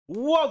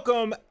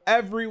Welcome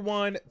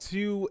everyone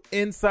to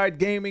Inside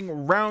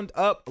Gaming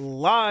Roundup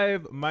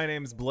Live. My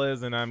name's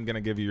Blizz and I'm gonna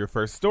give you your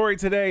first story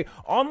today.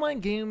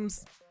 Online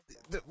games,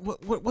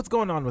 what's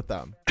going on with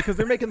them? Because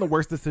they're making the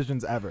worst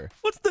decisions ever.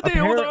 What's the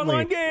deal with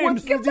online games?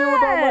 What's the deal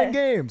with online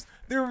games?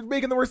 They're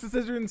making the worst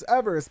decisions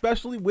ever,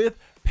 especially with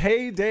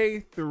Payday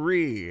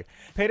 3.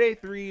 Payday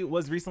 3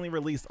 was recently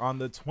released on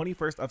the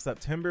 21st of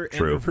September, and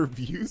the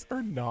reviews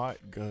are not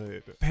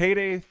good.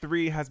 Payday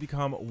 3 has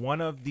become one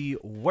of the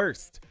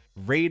worst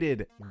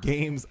rated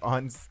games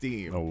on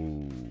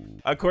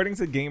Steam. According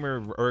to Game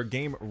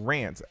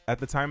Rant, at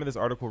the time of this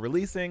article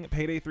releasing,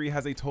 Payday 3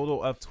 has a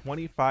total of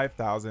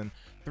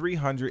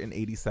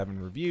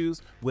 25,387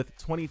 reviews, with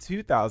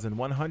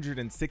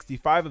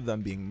 22,165 of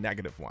them being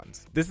negative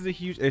ones. This is a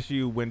huge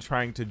issue when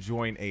trying to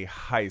join a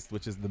heist,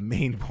 which is the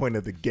main point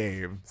of the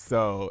game.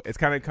 So it's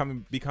kind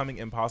of becoming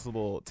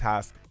impossible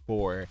task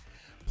for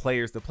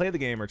players to play the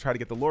game or try to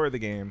get the lore of the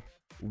game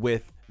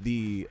with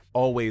the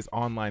always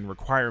online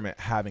requirement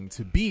having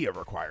to be a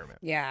requirement.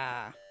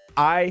 Yeah.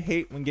 I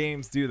hate when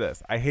games do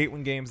this. I hate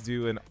when games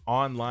do an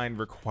online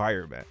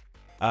requirement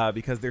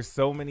because there's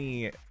so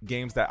many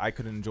games that I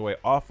could enjoy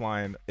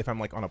offline if I'm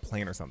like on a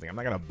plane or something. I'm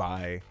not going to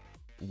buy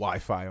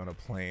Wi-Fi on a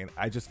plane.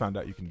 I just found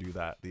out you can do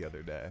that the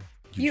other day.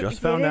 You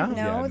just found out?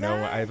 Yeah, no,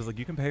 I was like,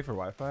 you can pay for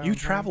Wi-Fi. You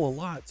travel a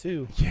lot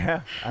too.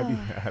 Yeah, I'd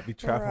be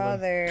traveling.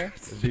 Brother.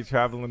 I'd be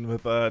traveling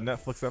with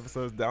Netflix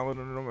episodes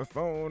downloaded on my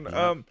phone.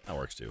 Yeah, that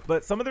works too.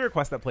 But some of the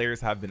requests that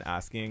players have been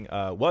asking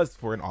was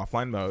for an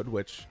offline mode,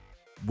 which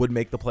would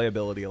make the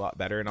playability a lot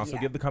better and also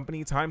give the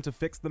company time to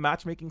fix the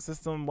matchmaking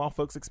system while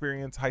folks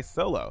experience heist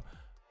solo.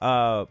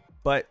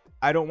 But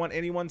I don't want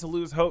anyone to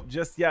lose hope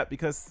just yet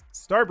because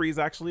Starbreeze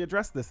actually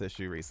addressed this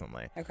issue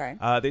recently. Okay.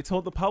 They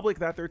told the public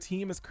that their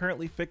team is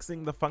currently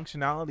fixing the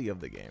functionality of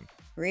the game.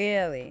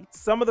 Really?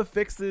 Some of the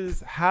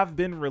fixes have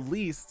been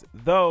released,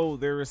 though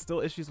there were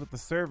still issues with the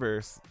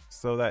servers,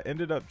 so that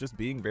ended up just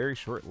being very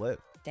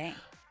short-lived. Dang.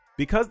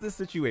 Because of this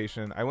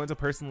situation, I want to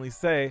personally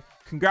say,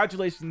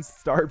 congratulations,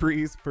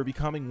 Starbreeze, for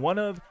becoming one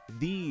of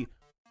the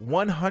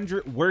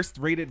 100 worst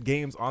rated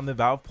games on the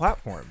Valve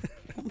platform.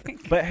 Oh my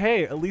God. But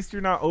hey, at least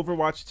you're not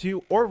Overwatch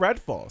 2 or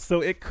Redfall, so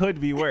it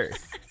could be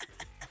worse.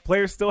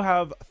 Players still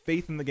have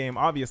faith in the game,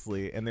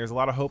 obviously, and there's a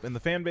lot of hope in the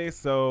fan base,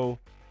 so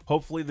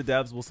hopefully the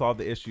devs will solve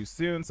the issue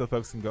soon so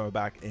folks can go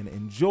back and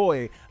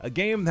enjoy a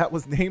game that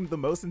was named the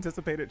most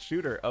anticipated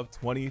shooter of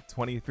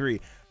 2023.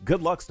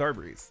 Good luck,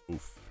 Starbreeze.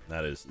 Oof.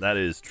 That is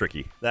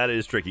tricky. That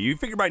is tricky. You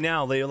figure by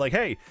now they're like,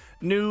 hey,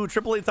 new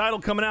AAA title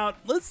coming out.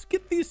 Let's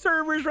get these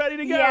servers ready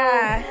to go.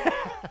 Yeah.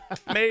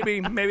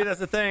 maybe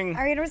that's the thing.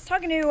 I mean, I was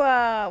talking to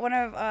one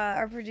of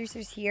our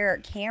producers here,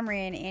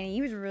 Cameron, and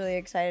he was really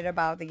excited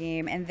about the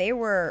game. And they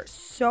were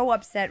so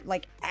upset,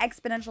 like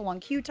exponential on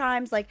queue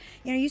times. Like,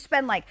 you know, you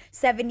spend like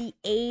 $70,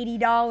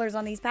 $80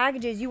 on these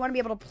packages. You want to be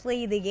able to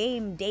play the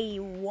game day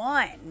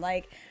one.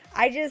 Like,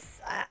 I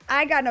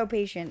got no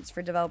patience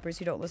for developers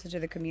who don't listen to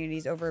the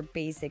communities over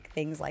basic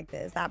things like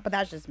this. But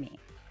that's just me.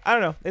 I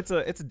don't know.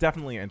 It's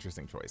definitely an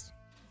interesting choice.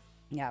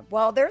 Yeah.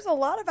 Well, there's a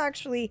lot of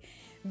actually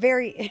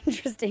very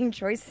interesting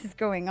choices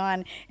going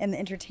on in the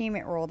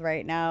entertainment world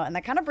right now. And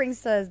that kind of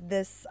brings us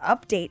this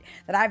update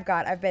that I've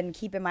got. I've been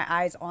keeping my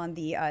eyes on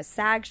the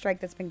SAG strike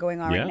that's been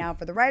going on right now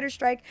for the writer's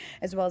strike,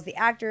 as well as the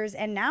actors.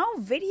 And now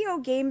video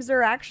games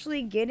are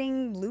actually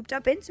getting looped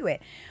up into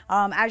it.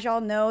 As y'all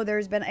know,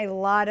 there's been a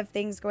lot of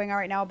things going on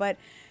right now, but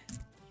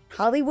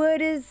Hollywood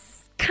is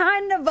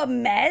kind of a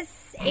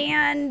mess,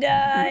 and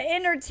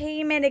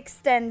entertainment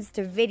extends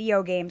to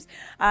video games.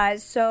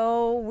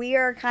 So we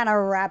are kind of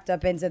wrapped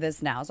up into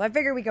this now. So I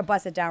figured we could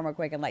bust it down real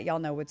quick and let y'all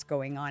know what's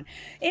going on.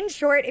 In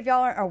short, if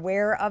y'all aren't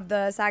aware of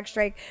the SAG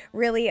strike,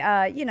 really,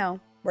 you know,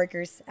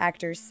 workers,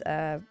 actors,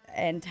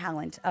 and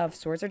talent of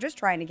sorts are just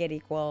trying to get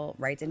equal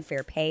rights and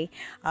fair pay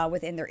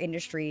within their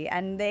industry.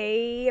 And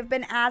they have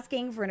been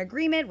asking for an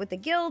agreement with the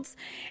guilds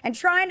and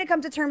trying to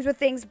come to terms with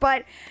things,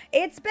 but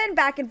it's been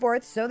back and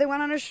forth, so they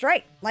went on a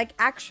strike, like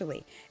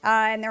actually.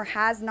 And there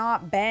has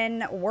not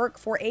been work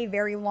for a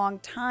very long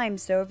time.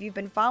 So if you've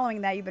been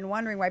following that, you've been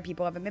wondering why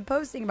people haven't been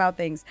posting about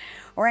things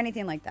or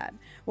anything like that.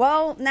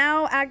 Well,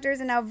 now actors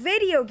and now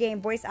video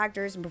game voice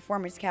actors and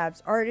performance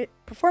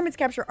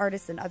capture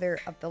artists and other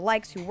of the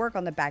likes who work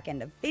on the back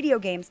end of video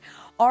games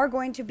are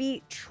going to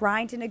be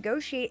trying to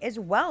negotiate as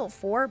well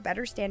for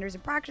better standards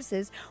and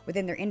practices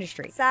within their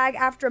industry.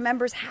 SAG-AFTRA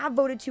members have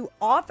voted to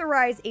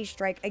authorize a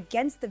strike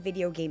against the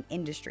video game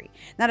industry.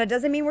 Now, that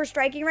doesn't mean we're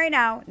striking right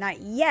now,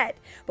 not yet,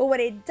 but what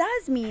it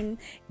does mean,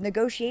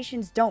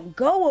 negotiations don't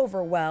go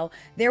over well,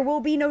 there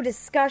will be no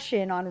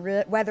discussion on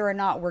whether or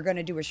not we're going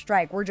to do a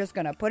strike. We're just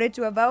going to put it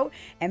to a vote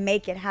and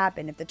make it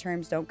happen if the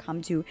terms don't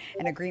come to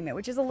an agreement,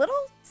 which is a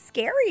little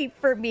scary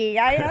for me.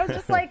 I'm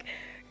just like,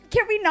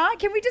 Can we not?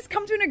 Can we just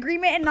come to an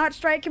agreement and not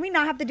strike? Can we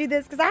not have to do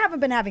this? Because I haven't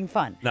been having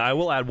fun. Now, I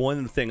will add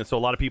one thing. So a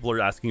lot of people are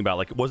asking about,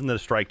 like, wasn't the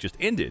strike just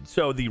ended?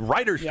 So the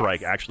writer's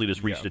strike actually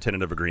just reached a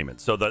tentative agreement.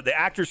 So the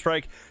actor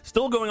strike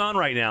still going on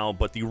right now,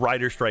 but the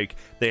writer's strike,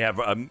 they have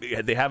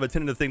a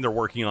tentative thing they're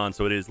working on.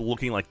 So it is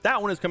looking like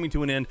that one is coming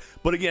to an end.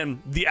 But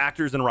again, the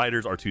actors and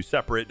writers are two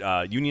separate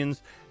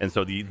unions, and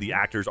so the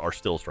actors are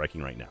still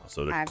striking right now.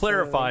 So to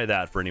clarify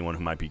that for anyone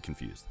who might be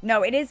confused.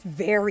 No, it is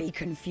very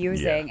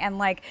confusing. And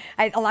like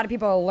a lot of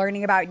people are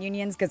learning about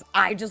unions because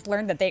I just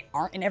learned that they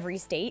aren't in every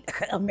state,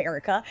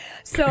 America.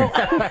 So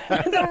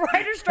the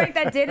writer's strike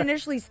that did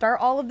initially start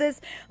all of this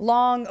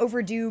long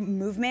overdue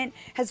movement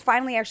has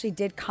finally actually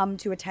did come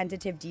to a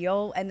tentative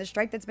deal. And the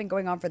strike that's been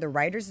going on for the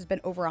writers has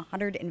been over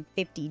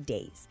 150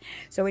 days.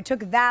 So it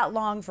took that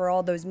long for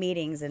all those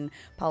meetings, and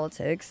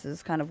politics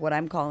is kind of what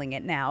I'm calling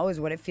it now, is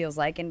what it feels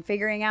like, and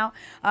figuring out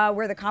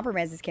where the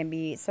compromises can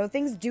be. So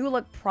things do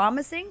look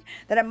promising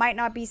that it might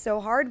not be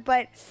so hard,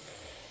 but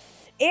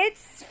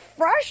it's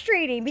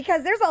frustrating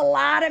because there's a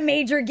lot of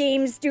major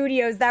game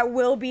studios that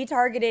will be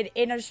targeted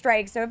in a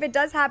strike. So if it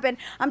does happen,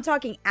 I'm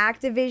talking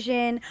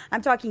Activision,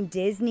 I'm talking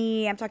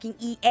Disney, I'm talking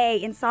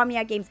EA,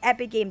 Insomniac Games,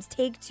 Epic Games,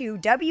 Take-Two,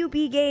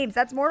 WB Games,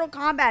 that's Mortal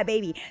Kombat,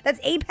 baby. That's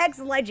Apex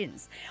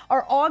Legends,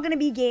 are all going to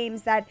be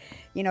games that,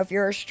 you know, if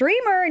you're a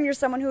streamer and you're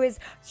someone who is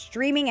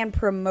streaming and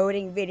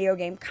promoting video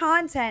game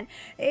content,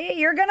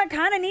 you're going to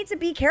kind of need to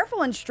be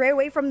careful and stray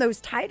away from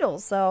those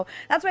titles. So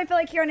that's why I feel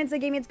like here on Inside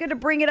Gaming, it's good to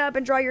bring it up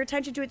and draw your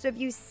attention to it. So if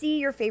you see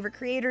your favorite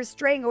creators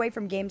straying away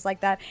from games like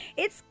that,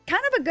 it's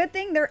kind of a good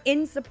thing. They're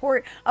in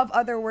support of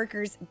other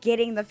workers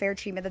getting the fair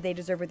treatment that they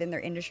deserve within their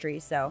industry.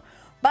 So,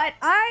 but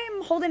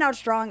I'm holding out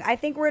strong. I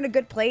think we're in a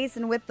good place,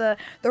 and with the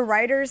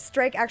writers'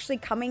 strike actually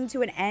coming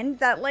to an end,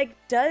 that like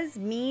does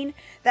mean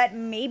that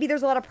maybe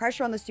there's a lot of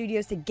pressure on the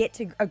studios to get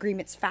to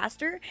agreements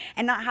faster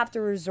and not have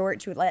to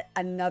resort to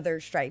another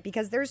strike,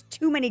 because there's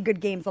too many good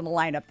games on the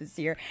lineup this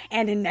year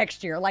and in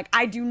next year. Like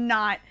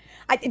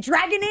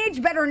Dragon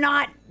Age better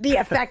not be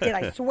affected.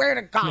 I swear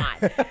to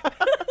God.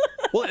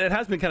 Well, it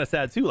has been kind of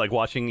sad too, like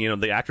watching, you know,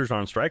 the actors are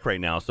on strike right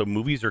now, so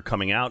movies are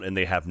coming out and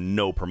they have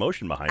no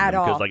promotion behind them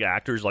because like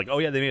actors, like, oh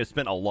yeah, they may have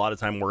spent a lot of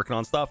time working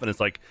on stuff, and it's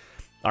like,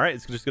 all right,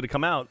 it's just going to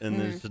come out, and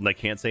they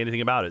can't say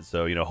anything about it.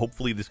 So, you know,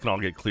 hopefully this can all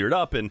get cleared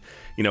up, and,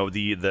 you know,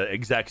 the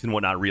execs and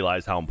whatnot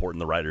realize how important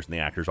the writers and the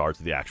actors are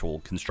to the actual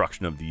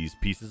construction of these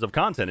pieces of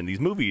content in these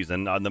movies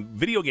and on the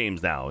video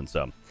games now, and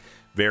so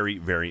very,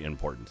 very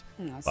important.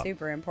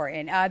 Super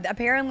important.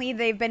 Apparently,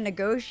 they've been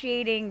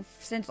negotiating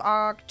since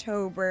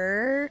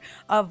October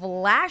of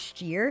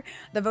last year.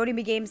 The voting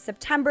began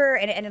September,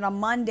 and it ended on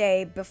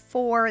Monday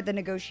before the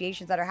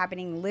negotiations that are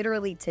happening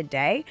literally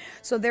today.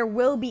 So there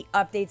will be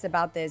updates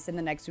about this in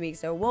the next week.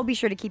 So we'll be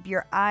sure to keep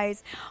your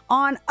eyes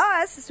on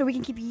us so we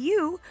can keep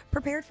you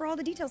prepared for all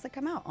the details that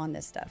come out on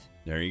this stuff.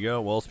 There you go.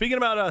 Well, speaking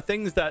about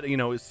things that, you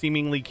know,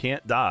 seemingly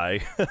can't die.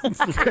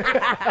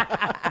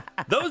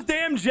 Those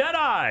damn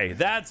Jedi.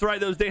 That's right.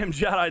 Those damn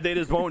Jedi. They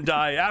just won't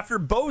die. After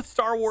both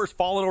Star Wars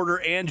Fallen Order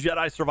and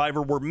Jedi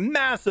Survivor were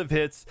massive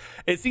hits,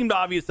 it seemed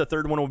obvious the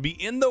third one would be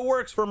in the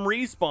works from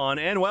Respawn.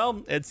 And,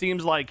 well, it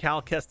seems like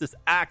Cal Kestis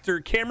actor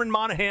Cameron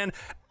Monaghan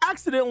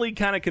accidentally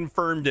kind of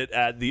confirmed it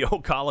at the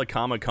Ocala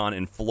Comic-Con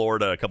in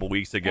Florida a couple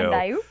weeks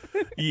ago.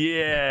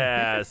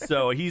 Yeah,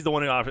 so he's the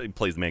one who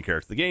plays the main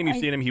character of the game. You've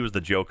seen him. He was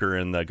the Joker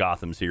in the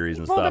Gotham series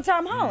and stuff. Pulled the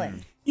Tom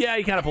Holland. Yeah,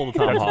 he kind of pulled the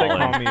Tom Holland.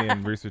 They call me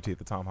and Rooster Teeth,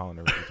 the Tom Holland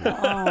of Rooster Teeth.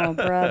 Oh,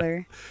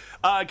 brother.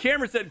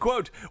 Cameron said,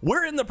 quote,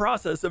 "We're in the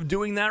process of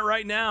doing that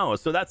right now."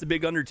 So that's a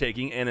big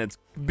undertaking, and it's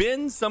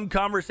been some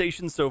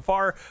conversations so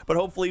far, but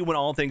hopefully when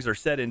all things are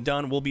said and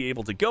done, we'll be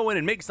able to go in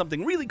and make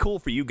something really cool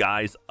for you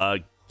guys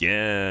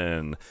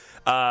again.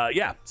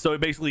 Yeah, so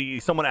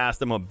basically someone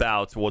asked him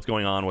about what's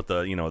going on with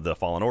the, you know, the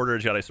Fallen Order,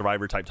 Jedi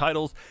Survivor type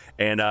titles,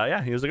 and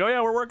yeah, he was like, oh yeah,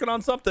 we're working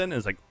on something, and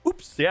it's like,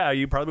 oops, yeah,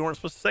 you probably weren't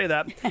supposed to say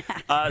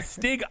that.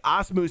 Stig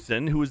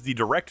Asmussen, who is the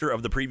director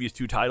of the previous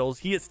two titles,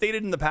 he has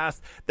stated in the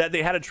past that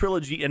they had a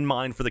trilogy in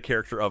mind for the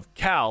character of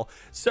Cal,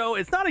 so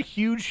it's not a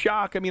huge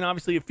shock. I mean,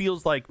 obviously it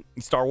feels like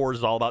Star Wars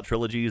is all about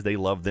trilogies. They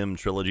love them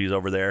trilogies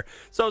over there,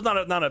 so it's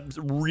not a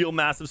real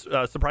massive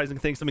surprising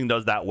thing. Something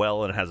does that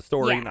well and it has a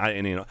story,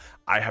 and you know,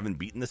 I haven't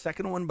beaten the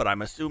second one, but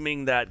I'm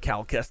assuming that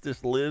Cal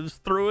Kestis lives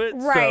through it.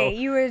 Right, so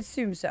you would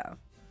assume so.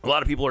 A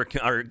lot of people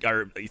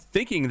are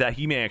thinking that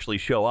he may actually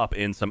show up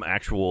in some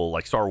actual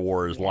like Star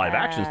Wars live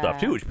action stuff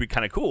too, which would be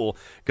kind of cool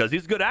because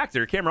he's a good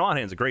actor. Cameron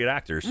Monaghan's a great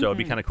actor, so it'd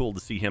be kind of cool to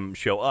see him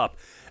show up.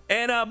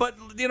 And but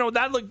you know,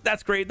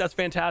 that's great, that's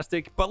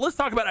fantastic. But let's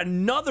talk about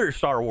another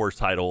Star Wars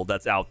title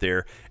that's out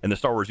there in the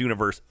Star Wars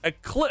universe,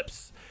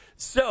 Eclipse.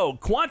 So,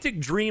 Quantic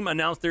Dream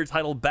announced their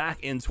title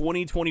back in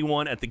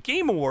 2021 at the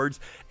Game Awards,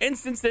 and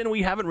since then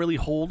we haven't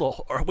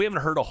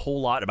heard a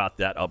whole lot about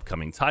that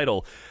upcoming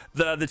title.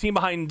 The team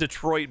behind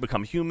Detroit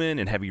Become Human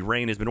and Heavy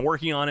Rain has been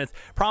working on it,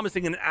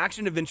 promising an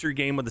action-adventure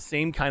game with the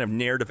same kind of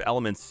narrative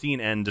elements seen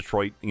in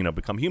Detroit,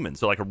 Become Human.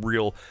 So, like a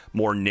real,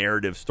 more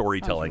narrative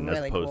storytelling really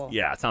as opposed. cool.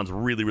 Yeah, it sounds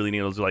really, really neat.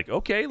 It was like,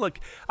 okay, look,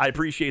 I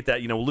appreciate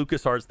that.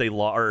 LucasArts,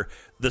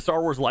 the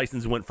Star Wars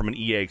license went from an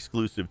EA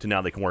exclusive to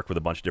now they can work with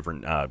a bunch of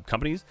different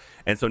companies.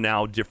 And so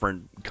now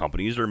different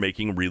companies are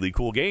making really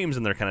cool games,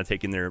 and they're kind of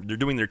they're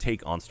doing their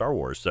take on Star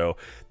Wars. So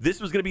this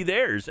was going to be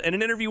theirs. In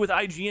an interview with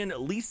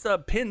IGN,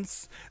 Lisa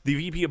Pintz, the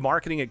VP of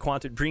marketing at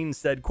Quantic Dream,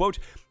 said, quote,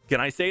 "Can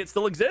I say it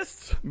still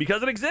exists?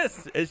 Because it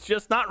exists. It's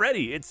just not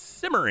ready. It's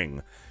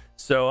simmering."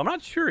 So I'm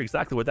not sure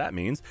exactly what that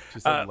means. She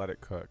said, let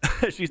it cook.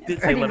 She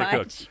did say let it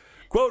cook. much.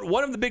 Quote,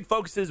 "One of the big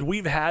focuses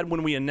we've had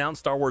when we announced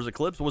Star Wars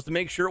Eclipse was to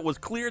make sure it was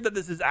clear that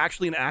this was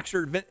actually an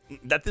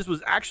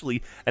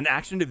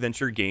action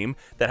adventure game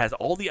that has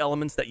all the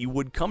elements that you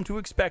would come to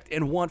expect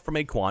and want from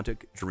a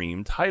Quantic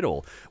Dream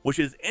title, which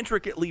is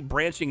intricately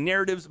branching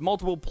narratives,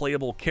 multiple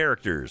playable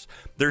characters.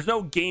 There's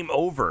no game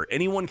over.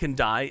 Anyone can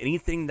die,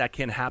 anything that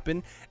can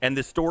happen, and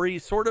the story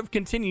sort of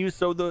continues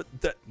so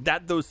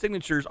that those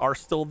signatures are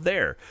still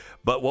there.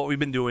 But what we've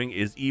been doing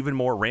is even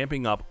more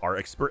ramping up our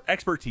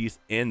expertise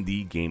in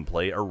the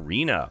gameplay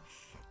arena."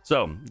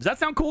 So, does that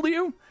sound cool to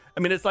you?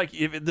 I mean, it's like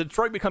if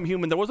Detroit Become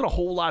Human, there wasn't a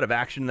whole lot of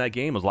action in that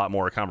game. It was a lot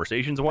more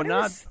conversations and whatnot.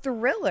 It was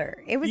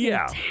thriller. It was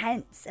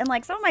intense, and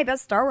like some of my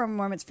best Star Wars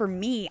moments for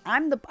me,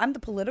 I'm the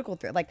political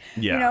thriller. Like,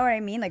 you know what I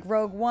mean? Like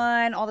Rogue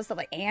One, all this stuff.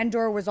 Like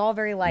Andor was all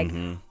very like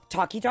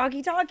talky.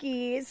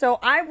 So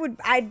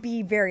I'd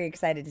be very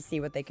excited to see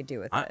what they could do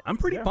with it. I'm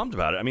pretty pumped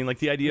about it. I mean, like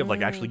the idea of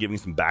like actually giving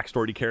some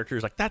backstory to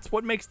characters, like that's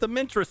what makes them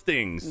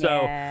interesting.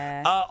 So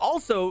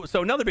also,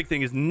 another big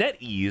thing is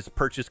NetEase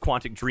purchased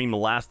Quantic Dream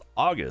last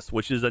August,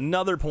 which is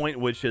another point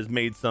which has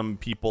made some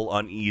people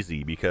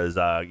uneasy because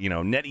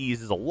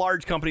NetEase is a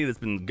large company that's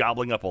been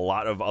gobbling up a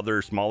lot of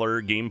other smaller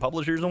game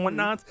publishers and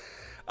whatnot.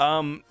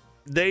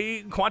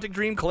 Quantic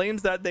Dream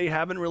claims that they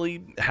haven't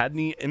really had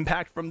any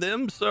impact from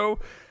them, so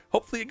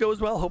hopefully it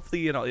goes well.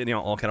 Hopefully it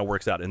all kind of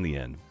works out in the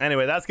end.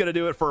 Anyway, that's going to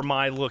do it for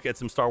my look at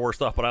some Star Wars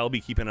stuff, but I'll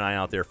be keeping an eye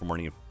out there for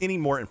any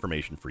more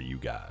information for you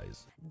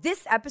guys.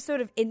 This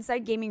episode of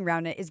Inside Gaming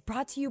Roundup is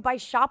brought to you by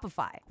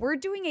Shopify. We're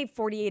doing a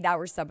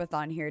 48-hour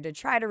subathon here to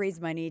try to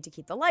raise money to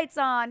keep the lights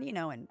on,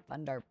 and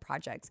fund our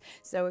projects.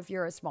 So if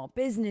you're a small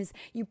business,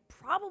 you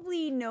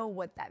probably know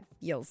what that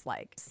feels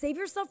like. Save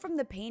yourself from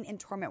the pain and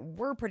torment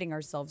we're putting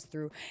ourselves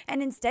through,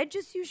 and instead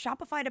just use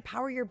Shopify to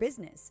power your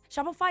business.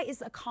 Shopify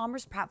is a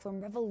commerce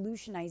platform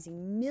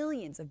revolutionizing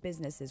millions of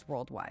businesses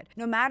worldwide.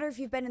 No matter if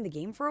you've been in the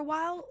game for a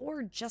while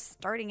or just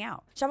starting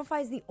out,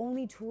 Shopify is the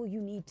only tool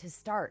you need to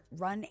start,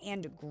 run,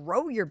 and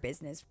grow your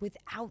business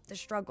without the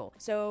struggle.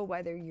 So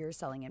whether you're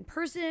selling in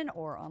person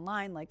or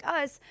online like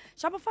us,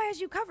 Shopify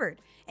has you covered.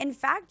 In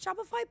fact,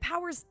 Shopify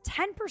powers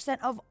 10%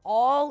 of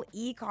all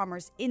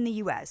e-commerce in the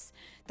US.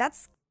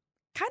 That's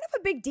kind of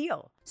a big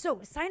deal.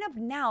 So sign up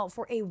now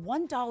for a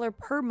 $1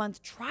 per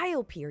month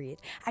trial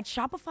period at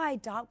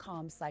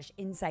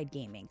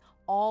shopify.com/insidegaming,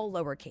 all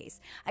lowercase.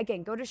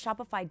 Again, go to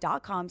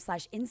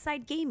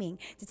shopify.com/insidegaming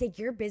to take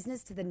your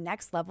business to the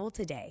next level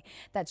today.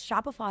 That's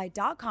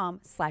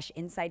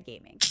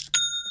shopify.com/insidegaming.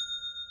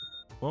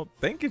 Well,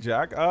 thank you,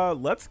 Jack.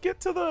 Let's get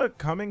to the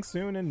coming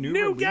soon and new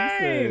releases.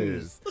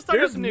 Games. Let's talk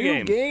There's about some new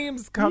new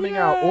games coming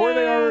out, or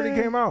they already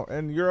came out,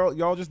 and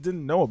y'all just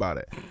didn't know about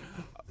it.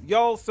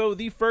 Y'all, so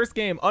the first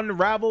game,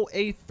 unravel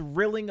a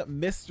thrilling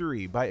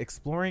mystery by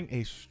exploring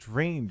a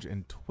strange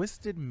and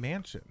twisted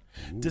mansion,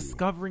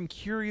 discovering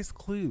curious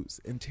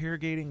clues,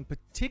 interrogating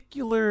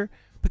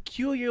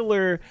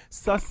peculiar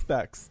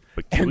suspects,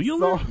 and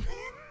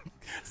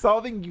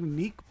solving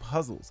unique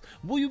puzzles.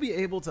 Will you be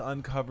able to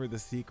uncover the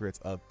secrets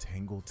of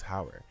Tangle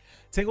Tower?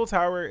 Tangle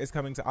Tower is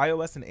coming to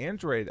iOS and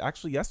Android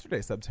actually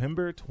yesterday,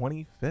 September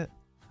 25th.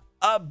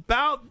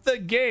 About the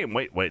game.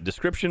 Wait,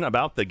 description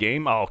about the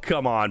game? Oh,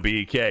 come on,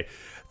 BK.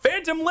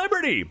 Phantom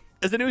Liberty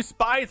is a new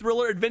spy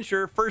thriller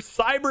adventure for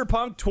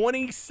Cyberpunk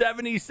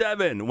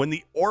 2077 when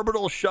the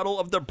orbital shuttle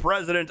of the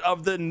president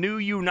of the new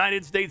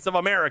United States of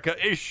America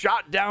is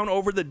shot down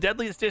over the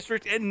deadliest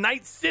district in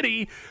Night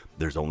City.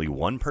 There's only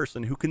one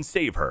person who can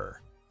save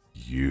her.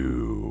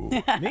 You.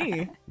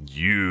 Me?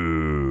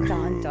 You.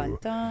 Dun, dun,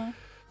 dun.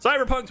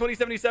 Cyberpunk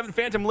 2077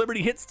 Phantom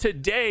Liberty hits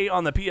today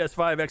on the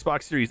PS5,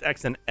 Xbox Series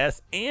X and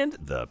S, and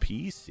the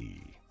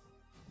PC.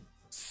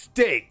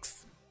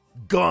 Stakes,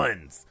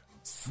 guns,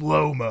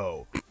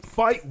 slow-mo.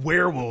 Fight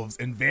werewolves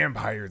and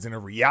vampires in a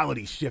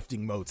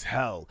reality-shifting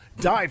motel.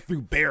 Dive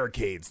through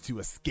barricades to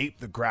escape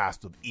the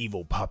grasp of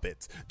evil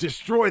puppets.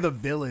 Destroy the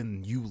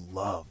villain you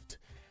loved.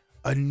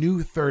 A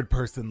new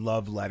third-person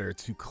love letter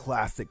to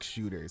classic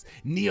shooters.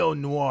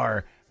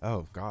 Neo-noir.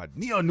 Oh, God.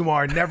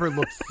 Neo-noir never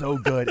looked so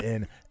good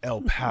in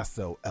El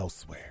Paso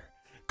elsewhere.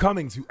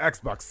 Coming to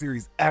Xbox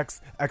Series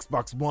X,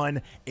 Xbox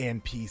One,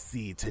 and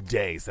PC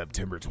today,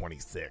 September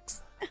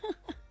 26th.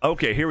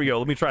 Okay, here we go.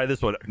 Let me try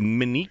this one.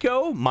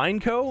 Mineko?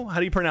 How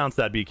do you pronounce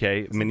that,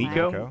 BK?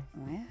 Mineko?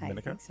 Yeah, I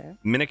think so.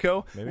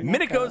 Mineko? Maybe.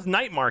 Mineko's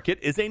Night Market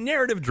is a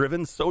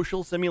narrative-driven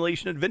social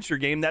simulation adventure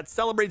game that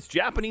celebrates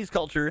Japanese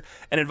culture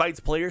and invites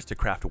players to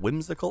craft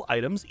whimsical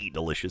items, eat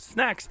delicious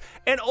snacks,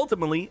 and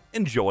ultimately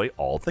enjoy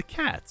all the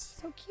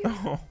cats. So cute.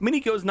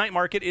 Mineko's Night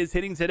Market is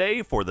hitting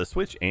today for the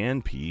Switch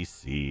and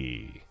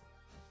PC.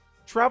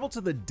 Travel to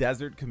the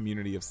desert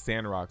community of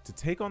Sandrock to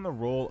take on the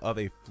role of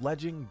a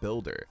fledgling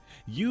builder.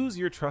 Use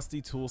your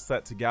trusty tool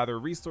set to gather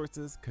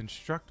resources,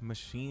 construct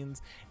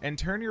machines, and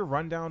turn your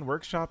rundown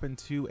workshop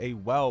into a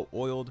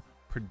well-oiled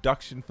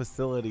production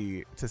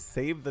facility to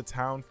save the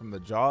town from the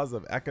jaws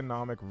of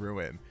economic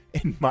ruin.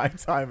 In My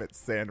Time at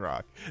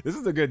Sandrock. This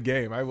is a good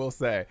game, I will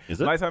say.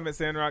 Is it? My Time at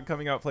Sandrock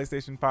coming out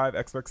PlayStation 5,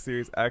 Xbox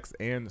Series X,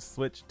 and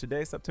Switch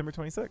today, September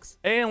 26th.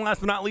 And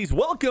last but not least,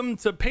 welcome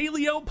to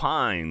Paleo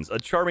Pines, a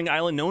charming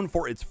island known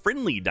for its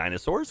friendly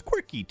dinosaurs,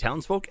 quirky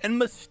townsfolk, and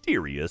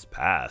mysterious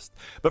past.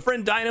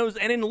 Befriend dinos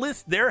and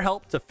enlist their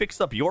help to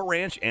fix up your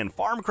ranch and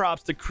farm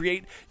crops to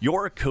create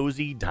your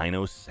cozy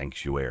dino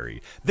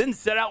sanctuary. Then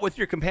set out with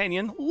your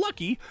companion,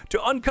 Lucky,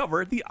 to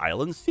uncover the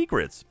island's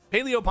secrets.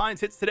 Paleo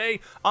Pines hits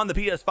today on the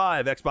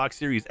PS5, Xbox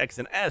Series X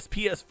and S,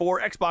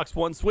 PS4, Xbox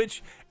One,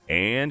 Switch,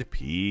 and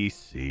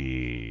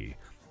PC.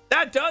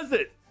 That does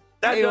it.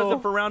 That does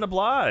it for Roundup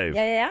Live.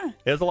 Yeah.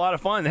 It was a lot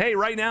of fun. Hey,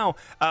 right now,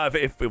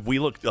 if we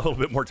look a little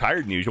bit more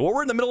tired than usual,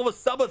 we're in the middle of a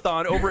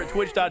subathon over at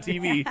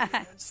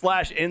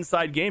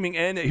twitch.tv/Inside Gaming.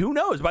 And who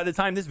knows, by the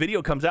time this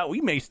video comes out,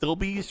 we may still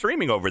be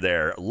streaming over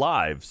there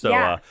live.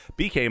 So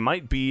BK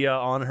might be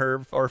on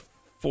her or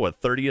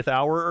 30th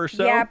hour or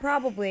so? Yeah,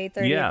 probably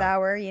 30th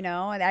hour, you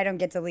know. I don't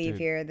get to leave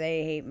here.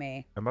 They hate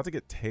me. I'm about to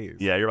get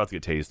tased. Yeah, you're about to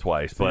get tased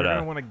twice. So but you're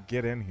going to want to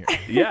get in here.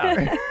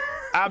 Yeah.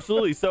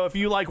 Absolutely. So if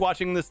you like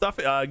watching this stuff,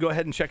 go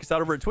ahead and check us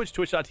out over at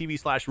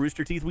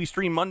twitch.tv/roosterteeth. We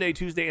stream Monday,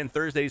 Tuesday, and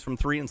Thursdays from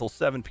 3 until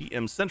 7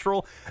 p.m.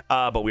 Central.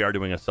 But we are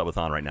doing a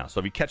subathon right now.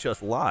 So if you catch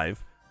us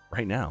live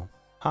right now,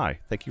 hi,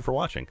 thank you for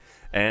watching.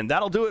 And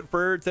that'll do it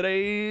for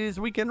today's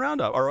weekend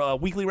roundup, or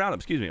weekly roundup,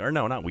 excuse me. Or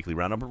no, not weekly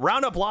roundup,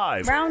 Roundup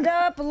Live.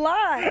 Roundup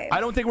Live. I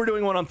don't think we're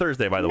doing one on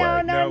Thursday, by the way.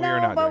 No, we are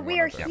not but doing we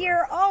one are on Thursday.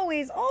 here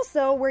always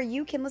also where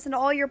you can listen to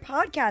all your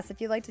podcasts. If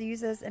you'd like to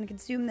use this and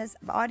consume this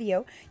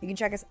audio, you can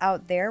check us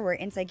out there. We're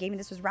Inside Gaming.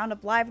 This was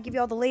Roundup Live. We'll give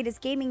you all the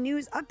latest gaming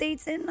news,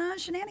 updates, and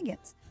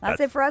shenanigans. That's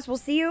it for us. We'll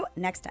see you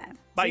next time.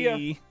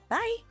 Bye.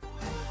 Bye.